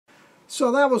So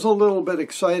that was a little bit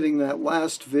exciting, that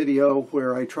last video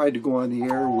where I tried to go on the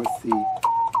air with the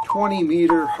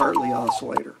 20-meter Hartley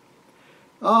Oscillator.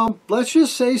 Let's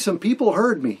just say some people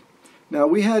heard me. Now,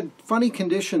 we had funny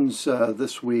conditions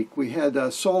this week. We had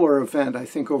a solar event, I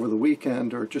think, over the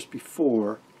weekend or just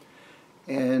before,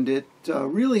 and it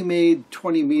really made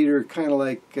 20 meters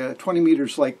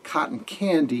like cotton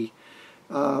candy.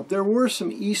 There were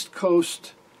some East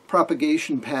Coast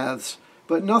propagation paths,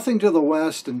 but nothing to the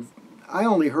west, and I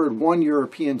only heard one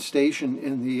European station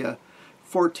in the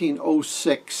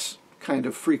 1406 kind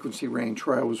of frequency range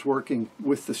where I was working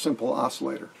with the simple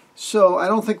oscillator. So I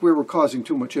don't think we were causing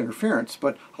too much interference,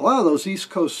 but a lot of those East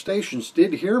Coast stations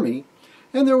did hear me,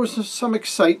 and there was some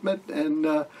excitement,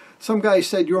 and some guy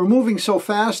said, "You were moving so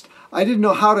fast, I didn't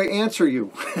know how to answer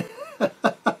you."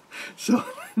 So,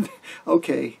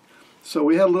 okay, so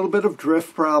we had a little bit of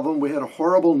drift problem. We had a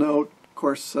horrible note, of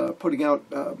course, putting out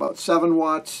about 7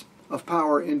 watts of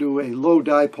power into a low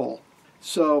dipole.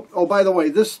 So, oh, by the way,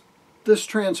 this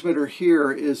transmitter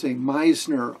here is a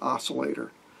Meissner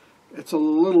oscillator. It's a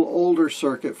little older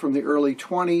circuit from the early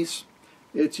 20s.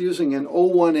 It's using an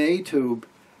 01A tube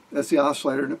as the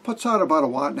oscillator, and it puts out about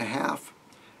 1.5 watts.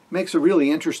 Makes a really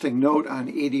interesting note on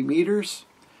 80 meters.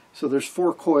 So there's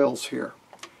 4 coils here.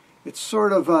 It's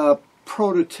sort of a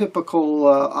prototypical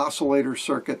oscillator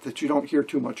circuit that you don't hear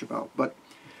too much about. But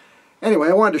anyway,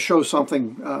 I wanted to show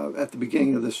something at the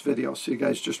beginning of this video so you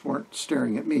guys just weren't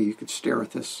staring at me. You could stare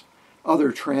at this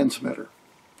other transmitter.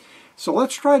 So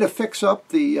let's try to fix up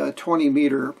the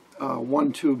 20-meter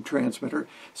one-tube transmitter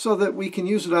so that we can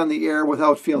use it on the air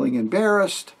without feeling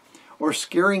embarrassed or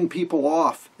scaring people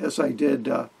off, as I did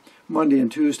Monday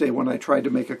and Tuesday when I tried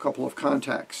to make a couple of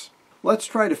contacts. Let's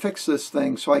try to fix this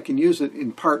thing so I can use it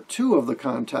in part 2 of the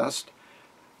contest,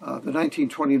 the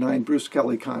 1929 Bruce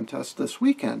Kelly contest this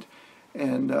weekend,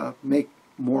 and make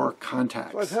more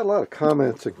contacts. Well, I've had a lot of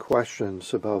comments and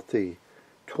questions about the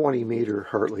 20-meter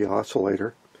Hartley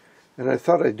Oscillator, and I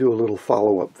thought I'd do a little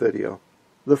follow-up video.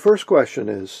 The first question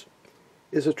is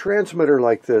a transmitter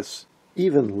like this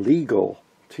even legal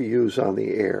to use on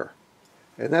the air?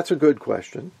 And that's a good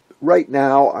question. Right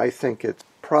now, I think it's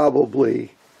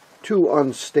probably too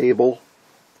unstable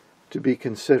to be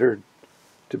considered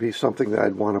to be something that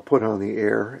I'd want to put on the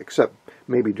air, except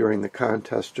maybe during the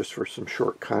contest just for some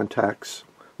short contacts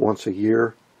once a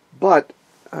year. But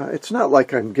it's not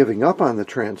like I'm giving up on the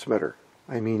transmitter.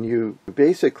 I mean, you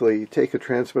basically take a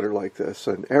transmitter like this,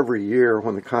 and every year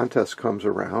when the contest comes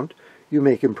around, you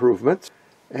make improvements,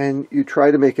 and you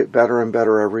try to make it better and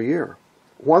better every year.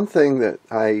 One thing that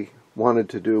I wanted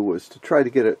to do was to try to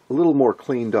get it a little more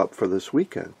cleaned up for this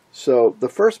weekend. So the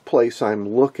first place I'm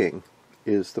looking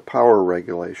is the power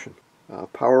regulation.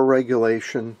 Power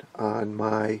regulation on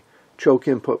my choke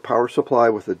input power supply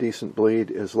with a decent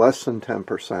bleed is less than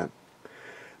 10%.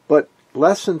 But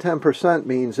less than 10%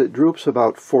 means it droops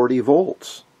about 40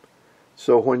 volts.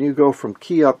 So when you go from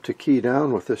key up to key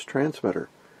down with this transmitter,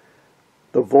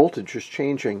 the voltage is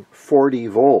changing 40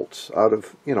 volts out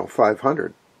of,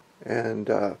 500.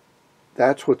 And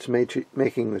that's what's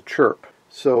making the chirp.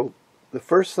 So the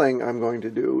first thing I'm going to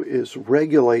do is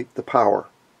regulate the power.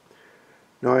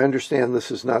 Now, I understand this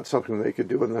is not something they could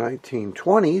do in the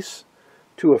 1920s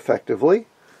too effectively,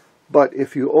 but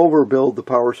if you overbuild the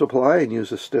power supply and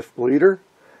use a stiff bleeder,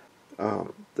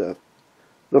 the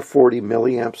 40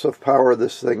 milliamps of power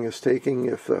this thing is taking,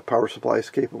 if the power supply is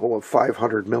capable of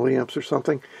 500 milliamps or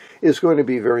something, is going to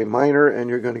be very minor, and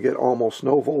you're going to get almost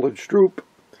no voltage droop,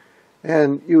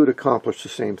 and you would accomplish the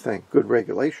same thing, good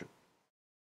regulation.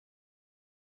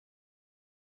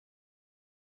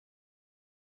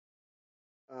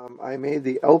 I made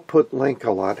the output link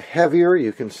a lot heavier.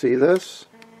 You can see this.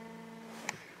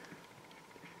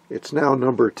 It's now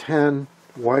number 10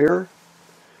 wire,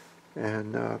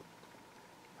 and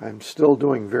I'm still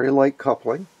doing very light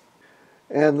coupling.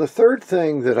 And the third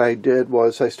thing that I did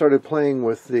was I started playing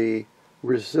with the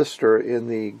resistor in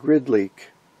the grid leak.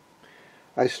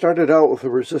 I started out with a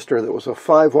resistor that was a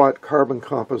 5-watt carbon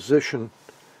composition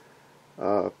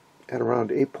at around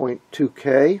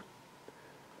 8.2K.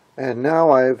 And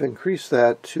now I've increased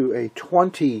that to a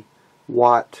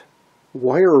 20-watt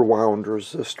wire-wound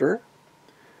resistor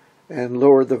and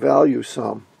lowered the value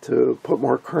some to put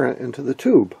more current into the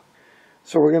tube.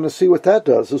 So we're going to see what that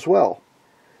does as well.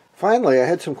 Finally, I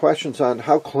had some questions on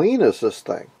how clean is this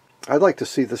thing. I'd like to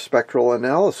see the spectral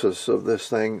analysis of this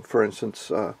thing, for instance,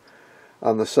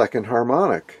 on the second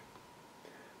harmonic.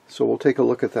 So we'll take a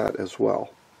look at that as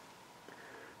well.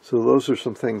 So those are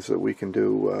some things that we can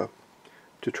do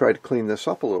to try to clean this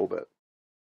up a little bit.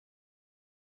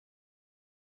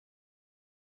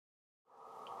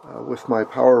 with my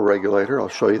power regulator. I'll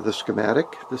show you the schematic.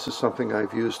 This is something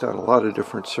I've used on a lot of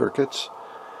different circuits.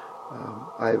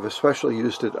 I've especially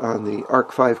used it on the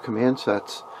ARC5 command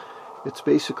sets. It's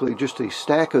basically just a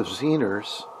stack of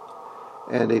Zehners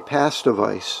and a pass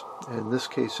device. In this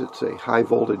case, it's a high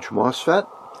voltage MOSFET.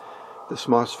 This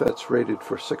MOSFET's rated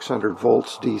for 600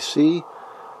 volts DC,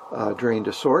 drain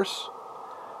to source.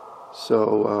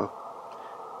 So,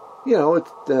 you know,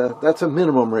 that's a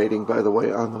minimum rating, by the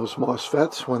way, on those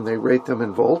MOSFETs when they rate them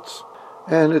in volts.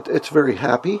 And it's very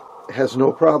happy. It has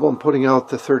no problem putting out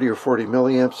the 30 or 40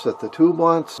 milliamps that the tube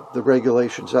wants. The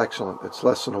regulation's excellent. It's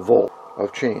less than a volt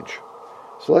of change.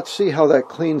 So let's see how that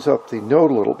cleans up the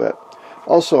node a little bit.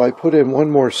 Also, I put in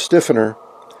one more stiffener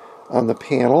on the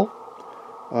panel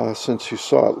since you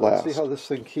saw it last. Let's see how this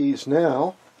thing keys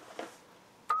now.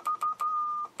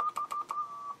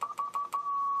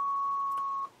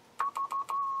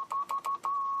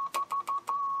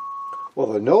 Well,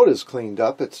 the node is cleaned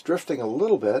up. It's drifting a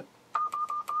little bit.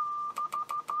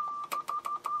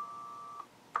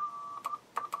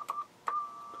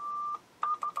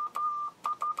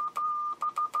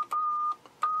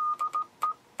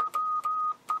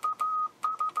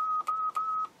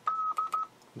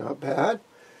 Not bad.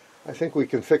 I think we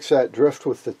can fix that drift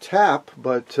with the tap,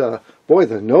 but boy,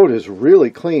 the node is really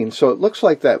clean. So it looks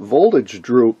like that voltage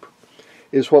droop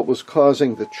is what was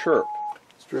causing the chirp.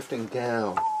 It's drifting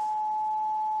down.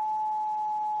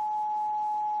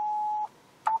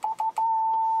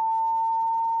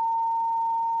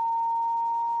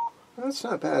 That's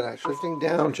not bad, actually. Drifting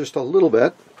down just a little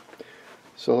bit.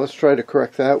 So let's try to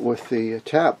correct that with the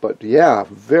tap. But yeah,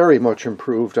 very much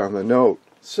improved on the note.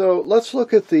 So let's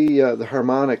look at the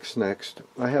harmonics next.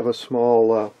 I have a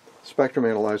small spectrum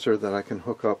analyzer that I can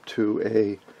hook up to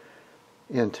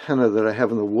a antenna that I have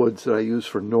in the woods that I use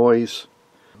for noise.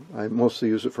 I mostly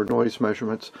use it for noise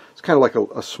measurements. It's kind of like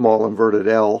a small inverted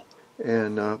L,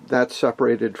 and that's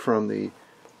separated from the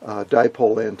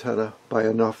dipole antenna by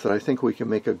enough that I think we can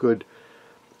make a good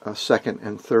second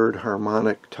and third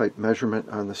harmonic type measurement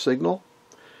on the signal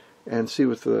and see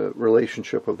what the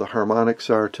relationship of the harmonics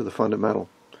are to the fundamental.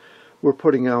 We're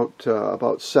putting out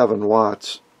about 7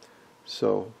 watts,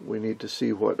 so we need to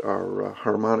see what our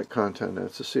harmonic content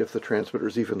is to see if the transmitter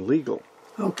is even legal.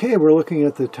 Okay, we're looking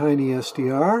at the tiny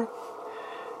SDR,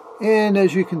 and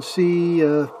as you can see,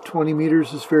 20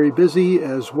 meters is very busy,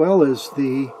 as well as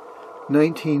the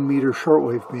 19 meter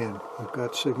shortwave band. I've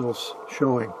got signals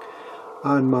showing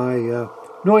on my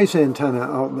noise antenna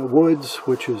out in the woods,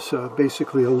 which is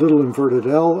basically a little inverted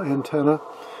L antenna.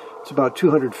 It's about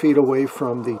 200 feet away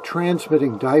from the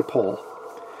transmitting dipole.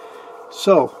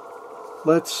 So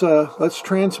let's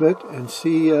transmit and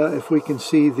see if we can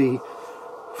see the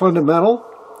fundamental,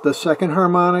 the second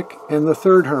harmonic, and the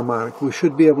third harmonic. We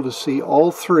should be able to see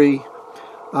all three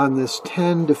on this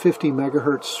 10 to 50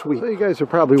 megahertz sweep. So you guys are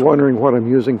probably wondering what I'm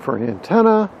using for an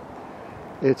antenna.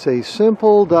 It's a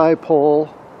simple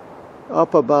dipole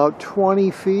up about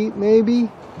 20 feet maybe.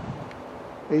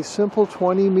 A simple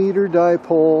 20 meter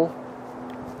dipole,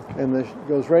 and it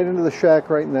goes right into the shack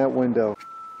right in that window.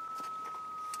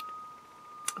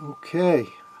 Okay,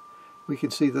 we can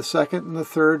see the second and the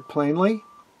third plainly.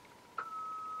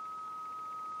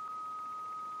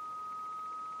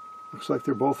 Looks like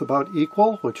they're both about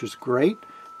equal, which is great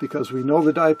because we know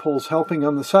the dipole's helping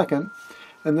on the second,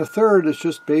 and the third is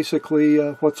just basically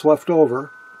what's left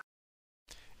over.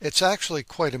 It's actually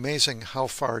quite amazing how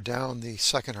far down the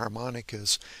second harmonic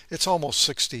is. It's almost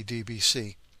 60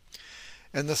 dBc.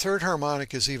 And the third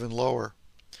harmonic is even lower.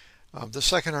 The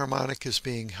second harmonic is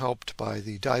being helped by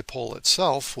the dipole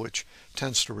itself, which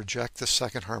tends to reject the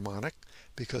second harmonic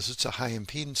because it's a high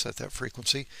impedance at that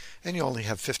frequency, and you only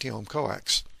have 50 ohm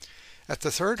coax. At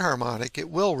the third harmonic, it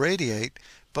will radiate,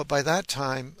 but by that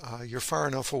time you're far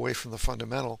enough away from the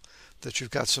fundamental that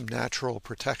you've got some natural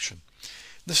protection.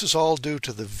 This is all due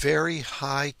to the very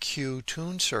high Q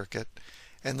tune circuit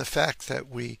and the fact that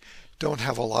we don't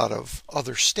have a lot of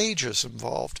other stages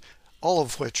involved, all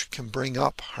of which can bring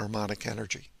up harmonic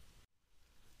energy.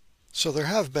 So there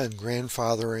have been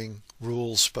grandfathering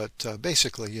rules, but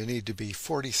basically you need to be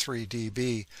 43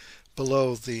 dB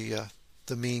below the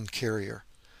mean carrier.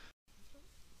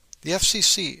 The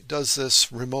FCC does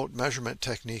this remote measurement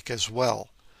technique as well.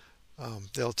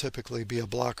 They'll typically be a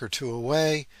block or two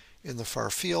away in the far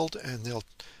field, and they'll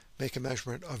make a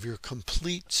measurement of your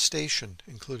complete station,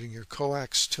 including your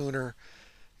coax, tuner,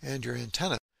 and your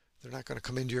antenna. They're not going to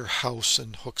come into your house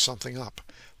and hook something up.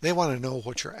 They want to know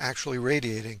what you're actually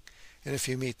radiating and if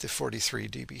you meet the 43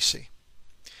 dBc.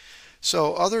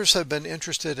 So others have been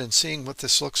interested in seeing what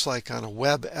this looks like on a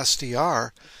web SDR,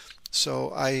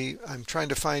 So I'm trying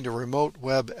to find a remote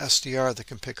web SDR that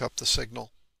can pick up the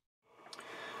signal.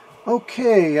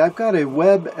 Okay, I've got a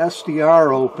web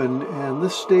SDR open, and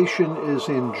this station is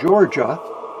in Georgia,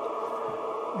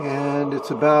 and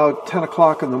it's about 10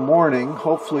 o'clock in the morning.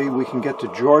 Hopefully we can get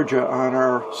to Georgia on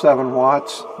our 7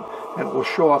 watts, and it will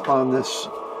show up on this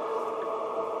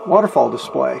waterfall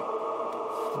display.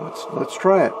 Let's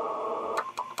try it.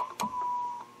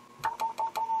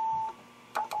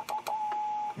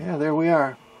 Yeah, there we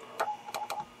are.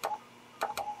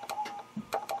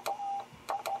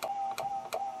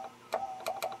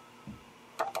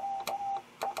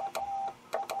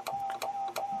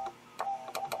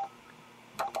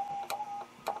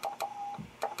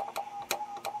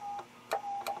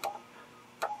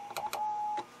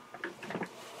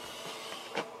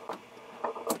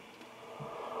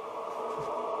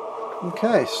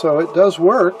 Okay, so it does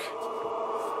work.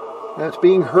 That's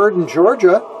being heard in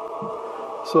Georgia,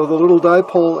 so the little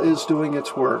dipole is doing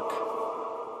its work.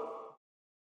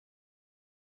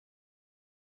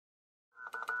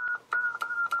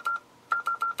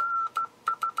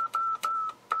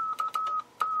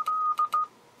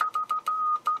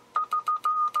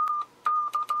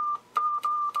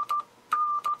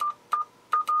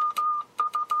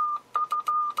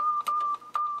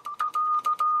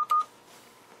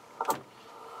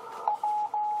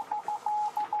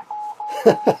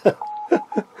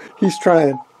 He's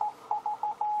trying.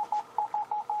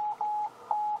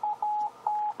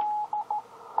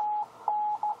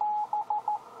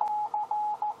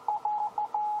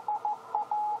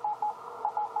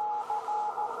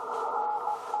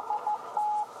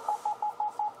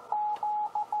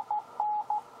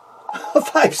 A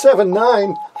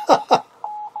 579.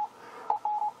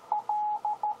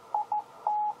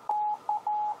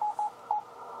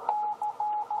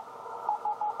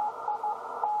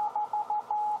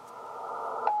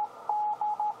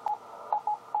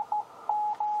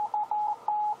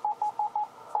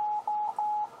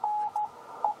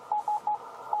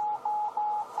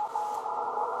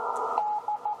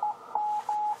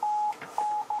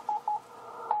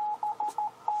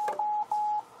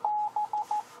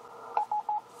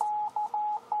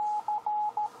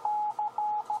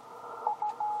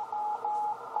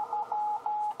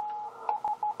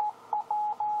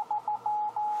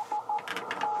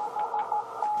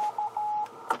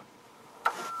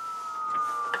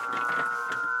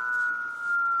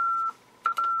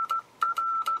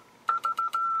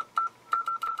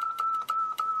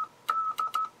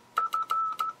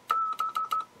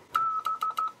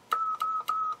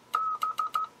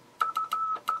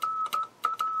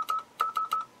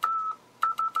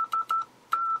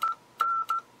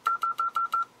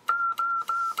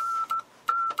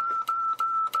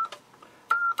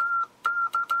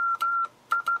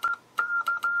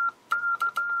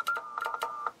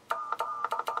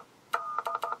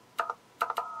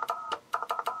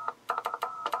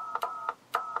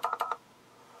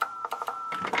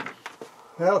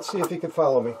 Now let's see if he can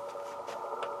follow me.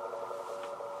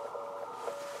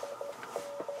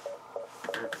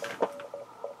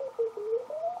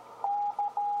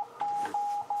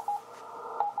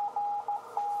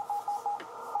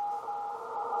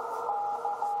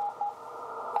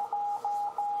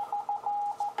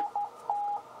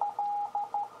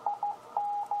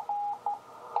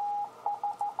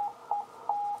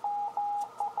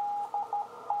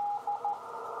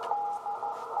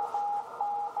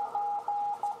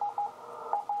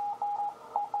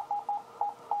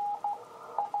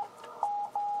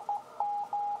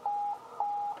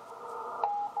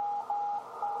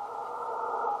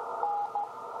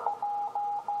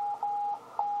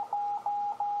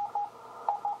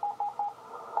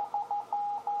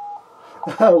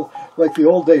 Like the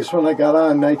old days when I got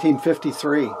on,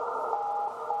 1953.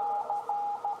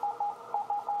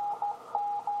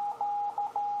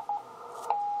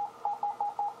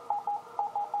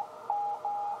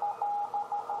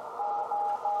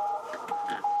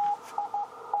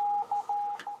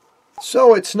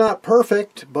 So it's not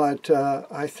perfect, but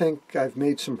I think I've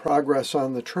made some progress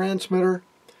on the transmitter.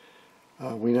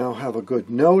 We now have a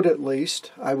good note at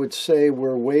least. I would say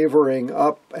we're wavering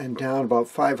up and down about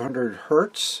 500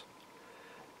 hertz.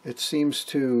 It seems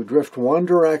to drift one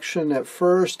direction at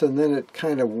first, and then it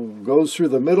kind of goes through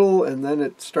the middle, and then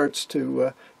it starts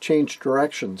to change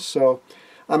directions. So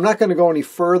I'm not going to go any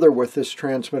further with this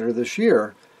transmitter this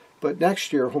year, but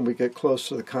next year when we get close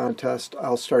to the contest,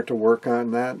 I'll start to work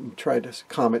on that and try to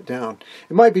calm it down.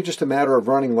 It might be just a matter of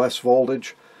running less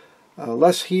voltage,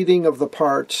 less heating of the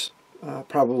parts,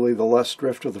 probably the less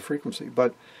drift of the frequency.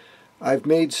 But I've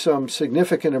made some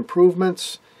significant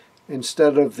improvements,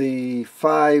 Instead of the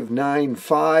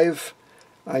 595,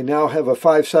 I now have a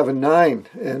 579.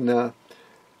 And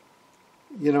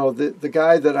you know, the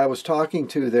guy that I was talking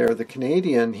to there, the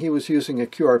Canadian, he was using a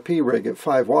QRP rig at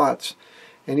 5 watts,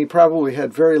 and he probably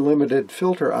had very limited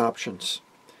filter options.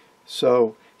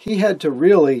 So he had to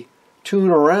really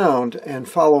tune around and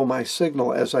follow my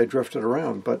signal as I drifted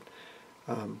around. But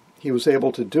he was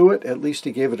able to do it. At least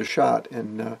he gave it a shot,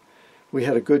 and we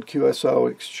had a good QSO.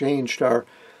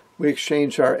 We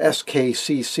exchanged our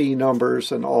SKCC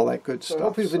numbers and all that good stuff. I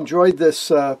hope you've enjoyed this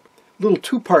little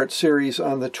two-part series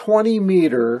on the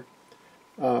 20-meter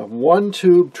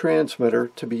one-tube transmitter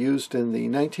to be used in the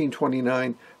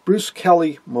 1929 Bruce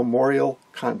Kelly Memorial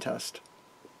Contest.